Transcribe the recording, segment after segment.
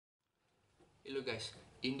Hello guys,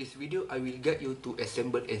 in this video I will guide you to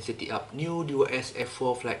assemble and set up new DYS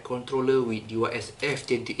F4 flight controller with DYS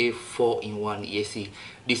VTX 4-in-1 ESC.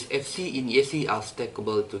 This FC in ESC are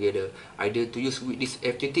stackable together. Either to use with this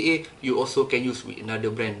VTX, you also can use with another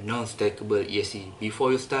brand non-stackable ESC.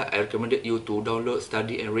 Before you start, I recommended you to download,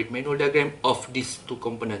 study and read manual diagram of these two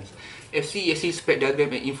components. FC ESC spec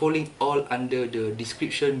diagram and info link all under the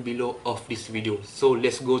description below of this video. So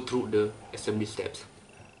let's go through the assembly steps.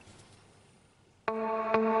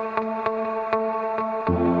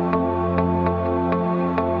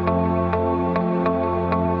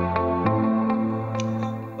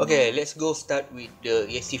 Okay, let's go start with the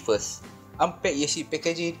ESC first. Unpack ESC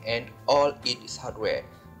packaging and all its hardware.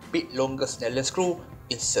 Pick longest nylon screw,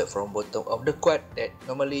 insert from bottom of the quad that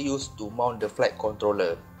normally used to mount the flight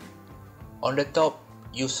controller. On the top,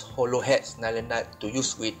 use hollow heads nylon nut to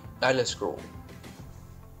use with nylon screw.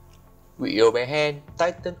 With your bare hand,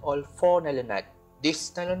 tighten all 4 nylon nuts.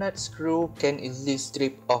 This nylon nut screw can easily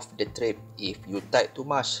strip off the thread if you tight too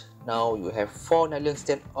much. Now you have 4 nylon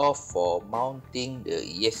stand-off for mounting the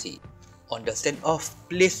ESC. On the stand-off,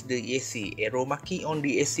 place the ESC. Arrow marking on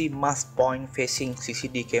the ESC must point facing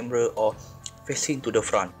CCD camera or facing to the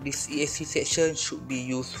front. This ESC section should be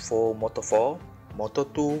used for Motor 4, Motor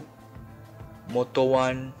 2, Motor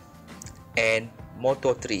 1 and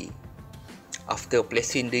Motor 3. After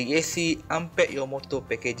placing the ESC, unpack your motor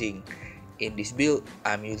packaging. In this build,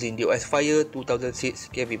 I'm using DYS Fire 2006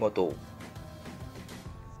 kV motor.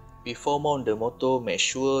 Before mount the motor, make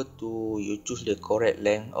sure you choose the correct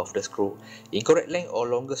length of the screw. Incorrect length or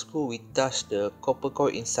longer screw will touch the copper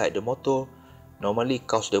coil inside the motor, normally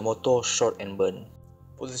cause the motor short and burn.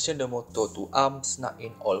 Position the motor to arm, snug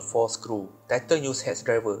in all 4 screws. Tighten use head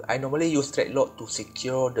driver. I normally use thread lock to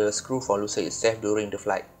secure the screw from loosen itself during the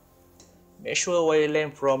flight. Measure wire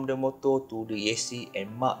length from the motor to the ESC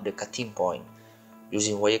and mark the cutting point.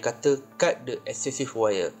 Using wire cutter, cut the excessive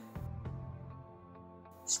wire.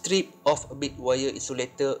 Strip off a bit wire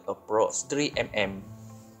insulator approx 3 mm.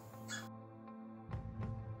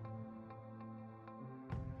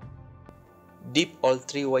 Dip all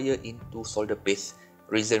 3 wire into solder paste.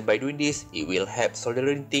 Reason by doing this, it will help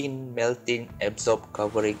soldering tin melting absorb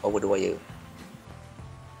covering over the wire.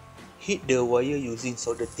 Heat the wire using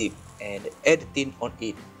solder tip and add tin on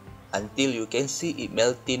it until you can see it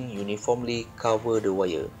melting uniformly cover the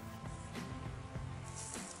wire.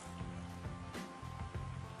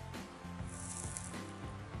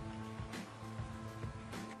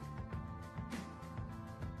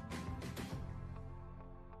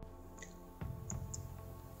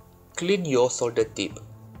 Clean your solder tip.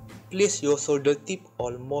 Place your solder tip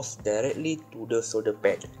almost directly to the solder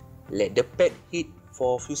pad. Let the pad heat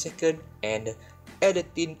for a few seconds and add the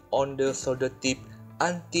tin on the solder tip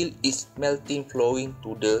until it's melting flowing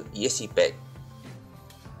to the ESC pad.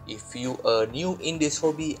 If you are new in this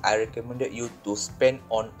hobby, I recommended you to spend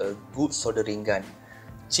on a good soldering gun.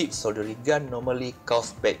 Cheap soldering gun normally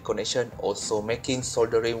cause bad connection, also making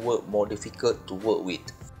soldering work more difficult to work with.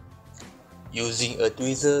 Using a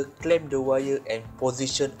tweezer, clamp the wire and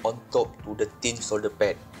position on top to the tin solder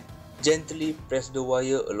pad. Gently press the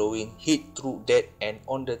wire, allowing heat through that and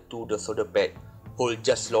onto the solder pad. Hold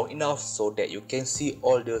just long enough so that you can see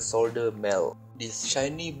all the solder melt. This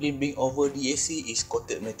shiny blimbing over the ESC is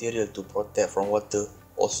coated material to protect from water.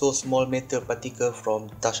 Also small metal particle from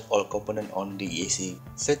touch all component on the ESC.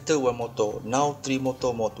 Settle 1 motor, now 3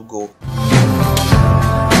 motor more to go.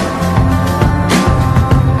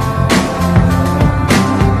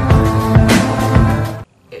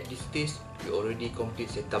 You already complete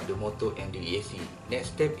set up the motor and the ESC.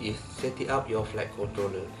 Next step is setting up your flight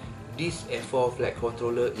controller. This F4 flight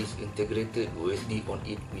controller is integrated USB on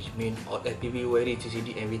it, which means all FPV wiring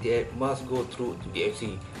CCD and VTX must go through to the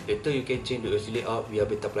FC. Later you can change the USB layout via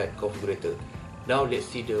Betaflight configurator. Now let's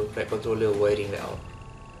see the flight controller wiring layout.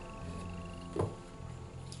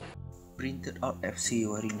 Printed out FC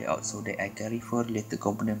wiring layout so that I can refer later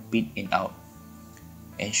component pin in out.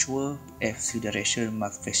 Ensure FC direction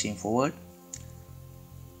must facing forward.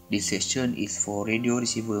 This section is for radio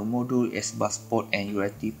receiver module, S-bus port and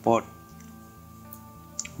UART port.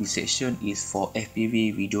 This section is for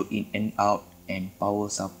FPV video in and out and power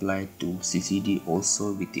supply to CCD,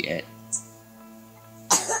 also VTX.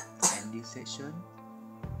 And this section,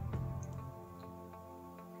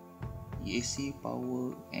 ESC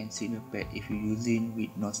power and signal pad if you're using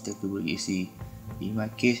with non-stackable ESC. In my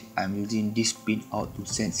case, I'm using this pin out to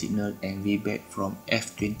send signal and feedback from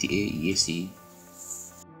F20A ESC.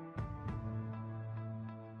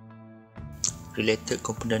 Related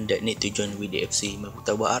component that need to join with the FC: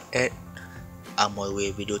 Futaba RF,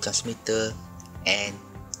 Amway video transmitter, and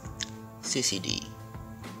CCD.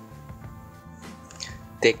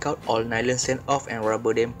 Take out all nylon stand-off and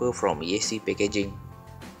rubber damper from ESC packaging.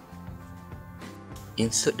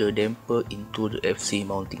 Insert the damper into the FC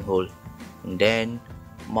mounting hole, then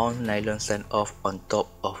mount nylon stand-off on top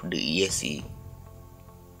of the ESC.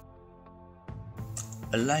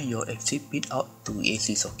 Align your FC pin out to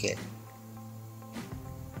ESC socket.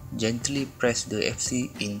 Gently press the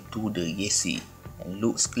FC into the ESC and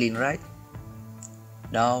looks clean, right?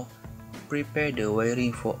 Now, prepare the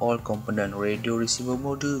wiring for all component radio receiver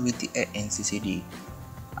module, VTX and CCD.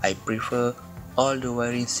 I prefer all the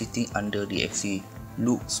wiring sitting under the FC.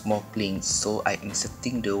 Looks more clean, so I am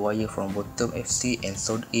inserting the wire from bottom FC and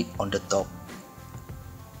solder it on the top.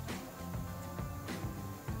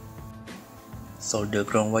 Solder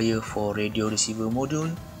ground wire for radio receiver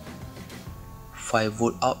module,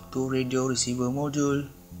 5V out to radio receiver module,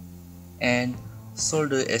 and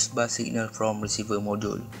solder S-bus signal from receiver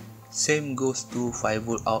module. Same goes to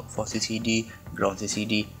 5V out for CCD, ground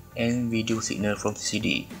CCD, and video signal from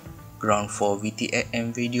CCD. Ground for VTX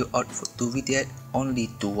and video out to VTX, only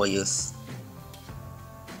 2 wires.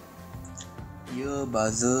 Here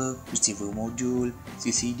buzzer, receiver module,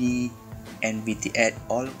 CCD, and VTX,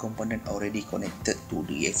 all components already connected to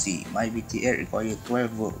the ESC. My VTX requires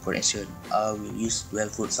 12V connection. I will use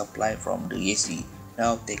 12V supply from the ESC.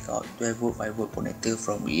 Now take out 12V 5V connector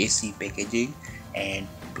from ESC packaging and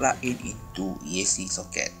plug it into ESC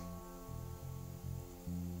socket.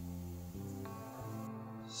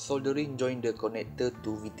 Soldering join the connector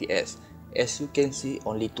to VTX. As you can see,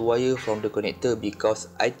 only 2 wires from the connector because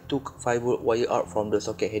I took 5V wire out from the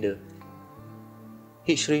socket header.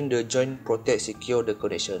 Heat shrink the joint, protect secure the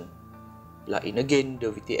connection. Plug in again the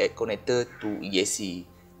VTX connector to ESC.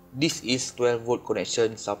 This is 12V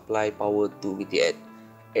connection supply power to VTX.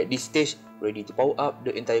 At this stage, ready to power up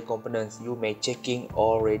the entire components. You may checking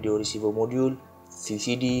all radio receiver module,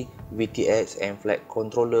 CCD, VTX and flight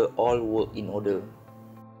controller all work in order.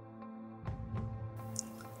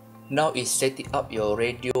 Now is setting up your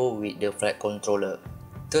radio with the flight controller.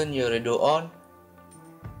 Turn your radio on,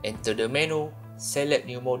 enter the menu, select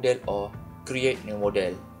new model or create new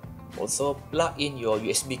model. Also plug in your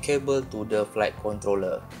USB cable to the flight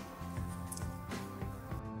controller.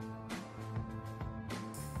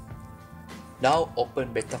 Now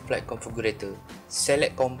open Beta Flight Configurator,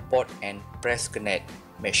 select COM port and press connect.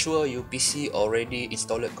 Make sure your PC already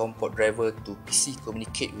installed COM port driver to PC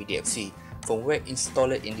communicate with the FC. Firmware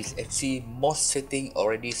installed in this FC, most settings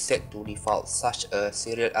already set to default such as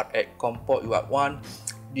serial RX COM port UART1,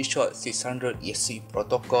 DShot 600 ESC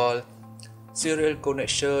protocol, serial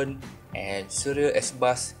connection and serial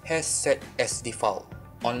S-bus has set as default,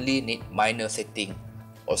 only need minor setting.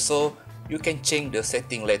 Also, you can change the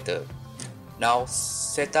setting later. Now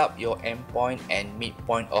set up your endpoint and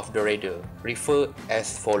midpoint of the radio. Refer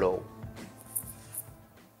as follow.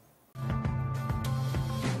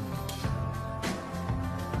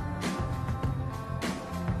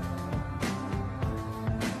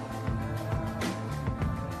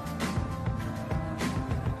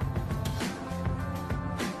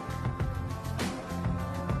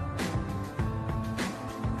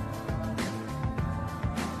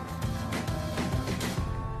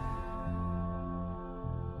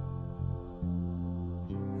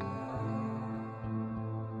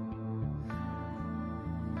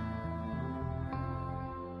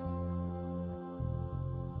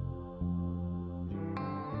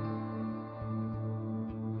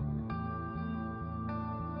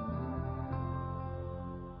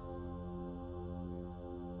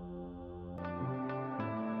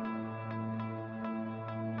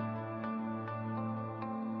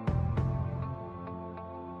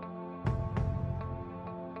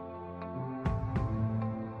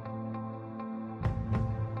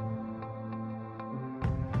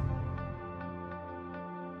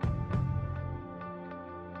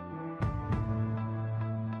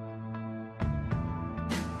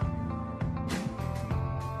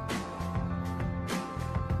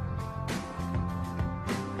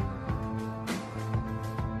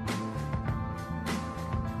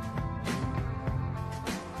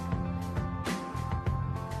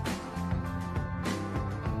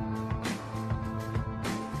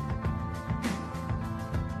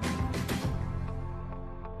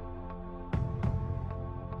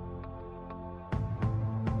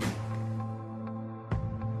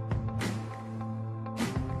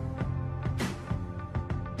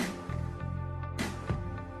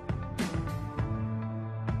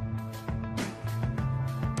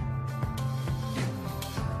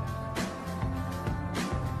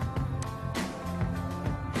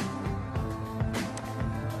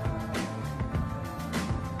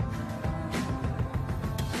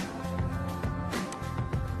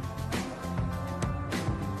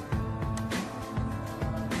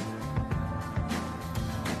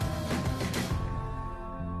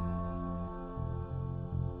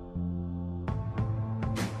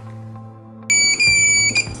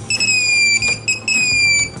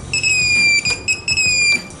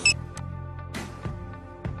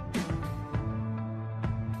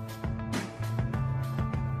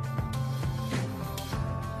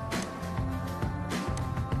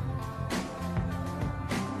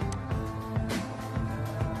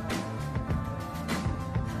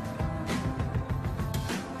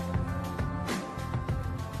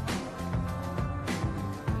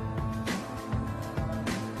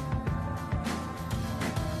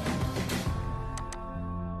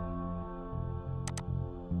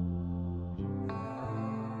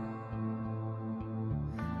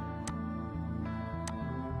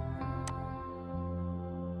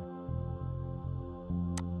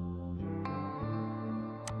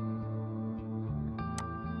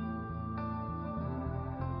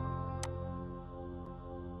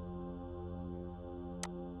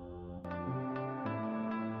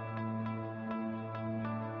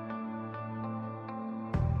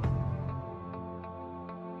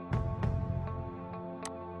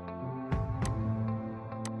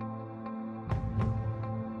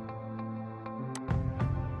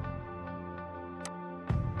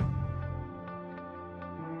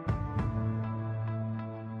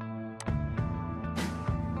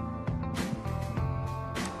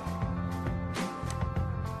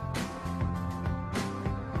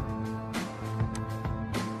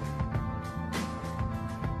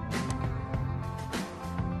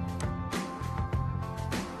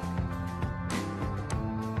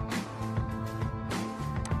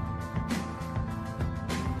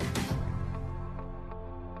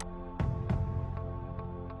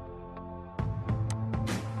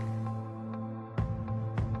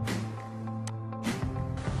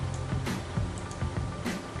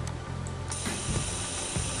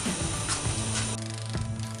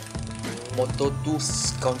 motor 2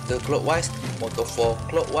 counterclockwise, motor 4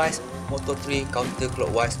 clockwise, motor 3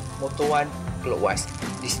 counterclockwise, motor 1 clockwise.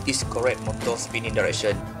 This is correct motor spinning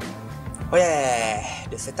direction. Oh yeah,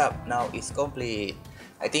 the setup now is complete.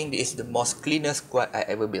 I think this is the most cleanest quad I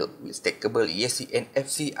ever built, with stackable ESC and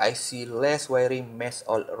FC IC, less wiring mess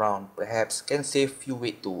all around. Perhaps can save few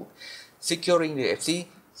weight too. Securing the FC,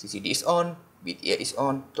 CCD is on, BTA is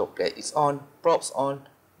on, top plate is on, props on.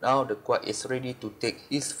 Now the quad is ready to take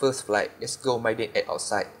his first flight. Let's go maiden it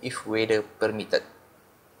outside if weather permitted.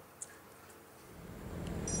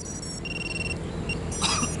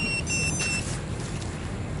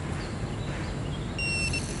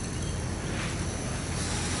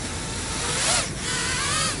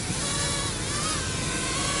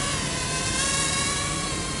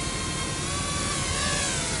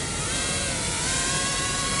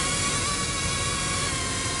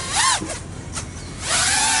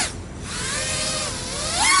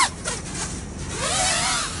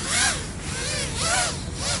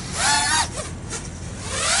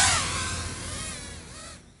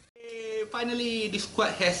 Finally, this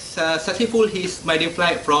squad has successful his maiden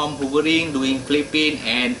flight from hovering, doing flipping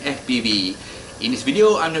and FPV. In this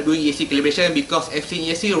video, I'm not doing ESC calibration because FC and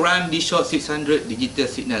ESC run this short 600 digital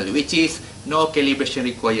signal, which is no calibration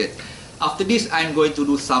required. After this, I'm going to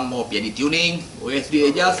do some more PID tuning, OSD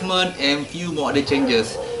adjustment and few more other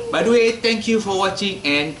changes. By the way, thank you for watching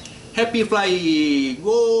and happy flying!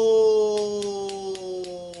 Go!